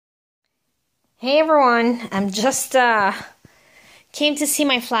Hey everyone, I'm just came to see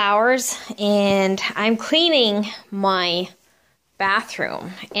my flowers and I'm cleaning my bathroom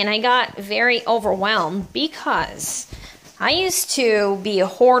and I got very overwhelmed because I used to be a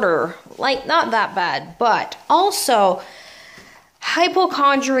hoarder, like not that bad, but also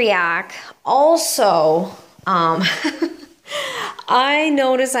hypochondriac, also I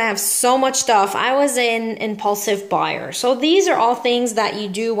noticed I have so much stuff. I was an impulsive buyer. So these are all things that you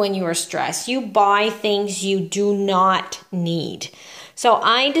do when you are stressed. You buy things you do not need. So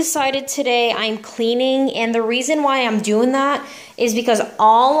I decided today I'm cleaning, and the reason why I'm doing that is because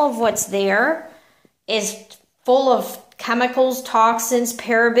all of what's there is full of chemicals, toxins,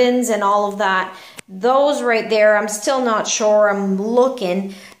 parabens, and all of that. Those right there, I'm still not sure. I'm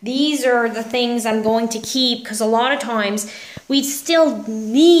looking. These are the things I'm going to keep because a lot of times we still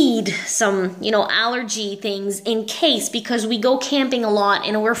need some, allergy things in case, because we go camping a lot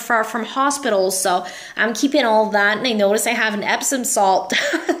and we're far from hospitals. So I'm keeping all of that. And I notice I have an Epsom salt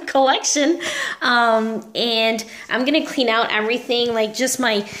collection. And I'm going to clean out everything, like just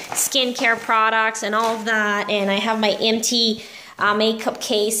my skincare products and all of that. And I have my empty makeup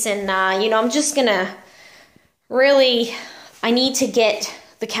case. And, I'm just going to really, I need to get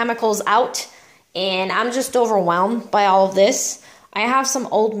the chemicals out. And I'm just overwhelmed by all of this. I have some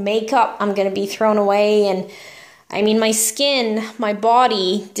old makeup I'm going to be thrown away. And I mean, my skin, my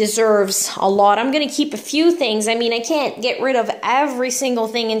body deserves a lot. I'm going to keep a few things. I mean, I can't get rid of every single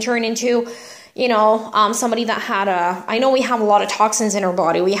thing and turn into, somebody that had I know we have a lot of toxins in our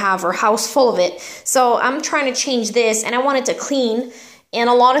body. We have our house full of it. So I'm trying to change this and I want it to clean. And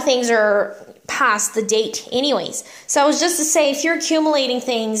a lot of things are past the date anyways. So it was just to say, if you're accumulating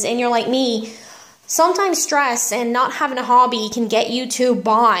things and you're like me, sometimes stress and not having a hobby can get you to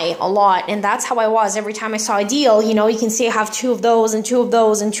buy a lot. And that's how I was every time I saw a deal. You can see I have 2 of those and 2 of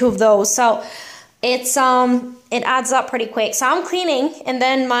those and 2 of those. So it's it adds up pretty quick. So I'm cleaning, and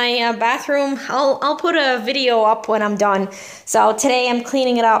then my bathroom, I'll put a video up when I'm done. So today I'm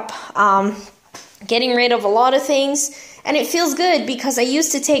cleaning it up, getting rid of a lot of things. And it feels good because I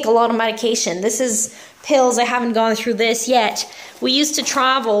used to take a lot of medication. This is pills. I haven't gone through this yet. We used to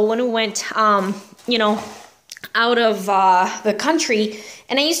travel when we went, out of the country.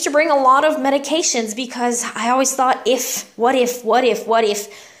 And I used to bring a lot of medications because I always thought, what if?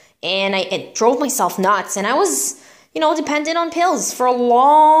 And it drove myself nuts. And I was, dependent on pills for a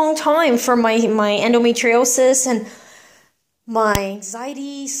long time for my endometriosis and my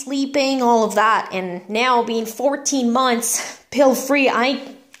anxiety, sleeping, all of that. And now being 14 months pill-free,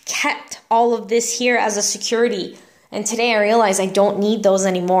 I kept all of this here as a security. And today I realize I don't need those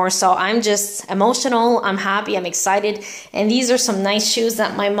anymore. So I'm just emotional. I'm happy. I'm excited. And these are some nice shoes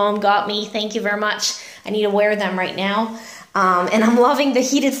that my mom got me. Thank you very much. I need to wear them right now. And I'm loving the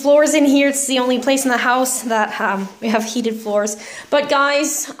heated floors in here. It's the only place in the house that we have heated floors. But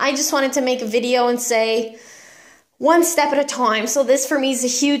guys, I just wanted to make a video and say, one step at a time. So this for me is a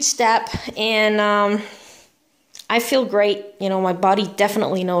huge step, and I feel great. My body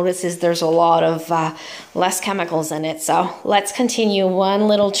definitely notices there's a lot of less chemicals in it. So let's continue one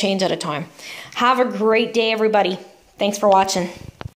little change at a time. Have a great day, everybody. Thanks for watching.